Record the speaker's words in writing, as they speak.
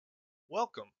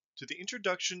Welcome to the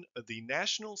introduction of the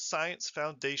National Science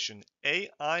Foundation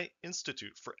AI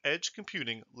Institute for Edge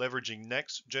Computing Leveraging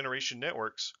Next Generation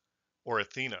Networks, or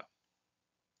Athena.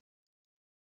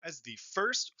 As the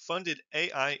first funded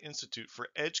AI institute for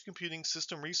edge computing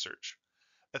system research,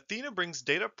 Athena brings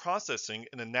data processing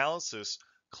and analysis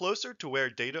closer to where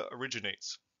data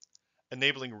originates,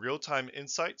 enabling real-time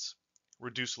insights,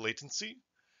 reduce latency,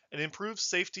 and improve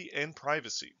safety and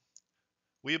privacy.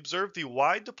 We observe the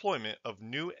wide deployment of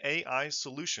new AI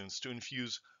solutions to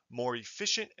infuse more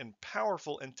efficient and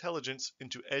powerful intelligence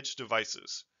into edge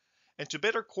devices, and to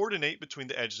better coordinate between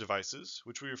the edge devices,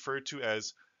 which we refer to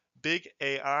as big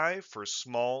AI for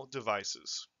small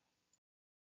devices.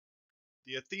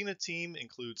 The Athena team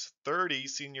includes 30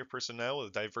 senior personnel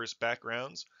with diverse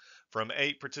backgrounds from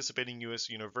 8 participating U.S.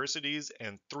 universities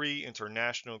and 3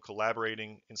 international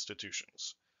collaborating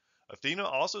institutions. Athena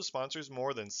also sponsors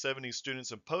more than 70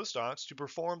 students and postdocs to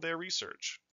perform their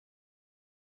research.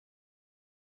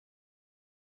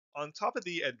 On top of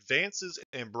the advances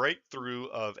and breakthrough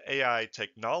of AI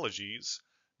technologies,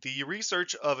 the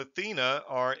research of Athena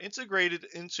are integrated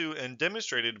into and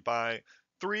demonstrated by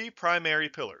 3 primary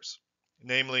pillars,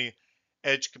 namely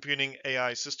edge computing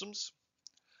AI systems,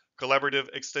 collaborative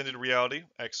extended reality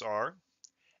 (XR),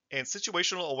 and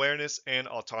situational awareness and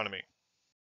autonomy.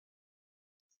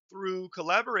 Through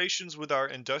collaborations with our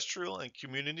industrial and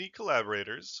community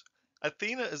collaborators,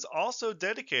 Athena is also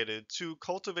dedicated to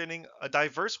cultivating a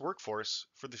diverse workforce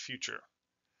for the future.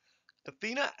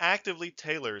 Athena actively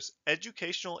tailors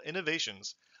educational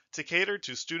innovations to cater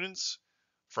to students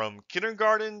from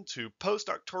kindergarten to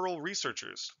postdoctoral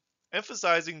researchers,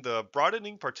 emphasizing the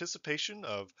broadening participation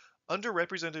of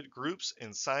underrepresented groups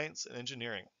in science and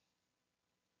engineering.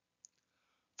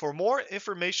 For more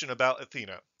information about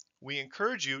Athena, we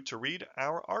encourage you to read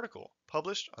our article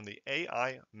published on the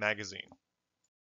AI Magazine.